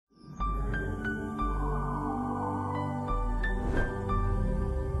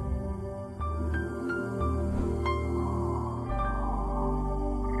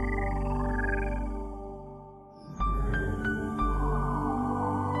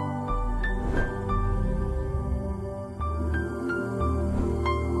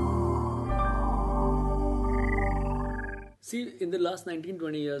See, in the last 19,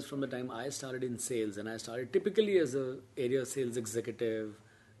 20 years from the time I started in sales, and I started typically as a area sales executive,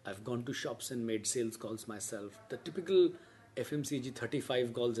 I've gone to shops and made sales calls myself. The typical FMCG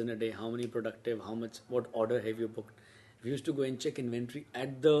 35 calls in a day, how many productive, how much, what order have you booked? We used to go and check inventory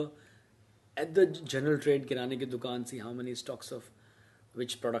at the general trade kirane ki dukaan, see how many stocks of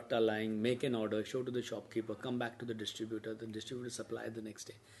which product are lying, make an order, show to the shopkeeper, come back to the distributor supply the next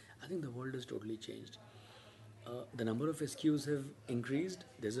day. I think the world has totally changed. The number of SKUs have increased.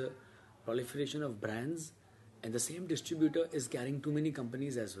 There's a proliferation of brands, and the same distributor is carrying too many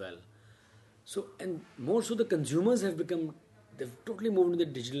companies as well. So, and more so, the consumers have become, they've totally moved into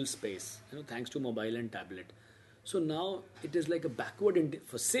the digital space, thanks to mobile and tablet. So now it is like a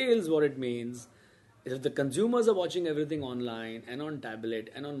for sales. What it means is if the consumers are watching everything online and on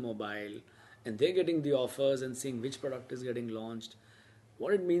tablet and on mobile, and they're getting the offers and seeing which product is getting launched,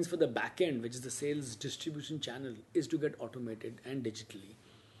 what it means for the back end, which is the sales distribution channel, is to get automated and digitally.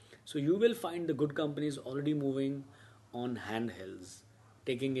 So you will find the good companies already moving on handhelds,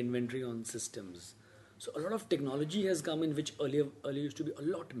 taking inventory on systems. So a lot of technology has come in, which earlier used to be a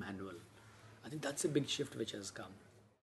lot manual. I think that's a big shift which has come.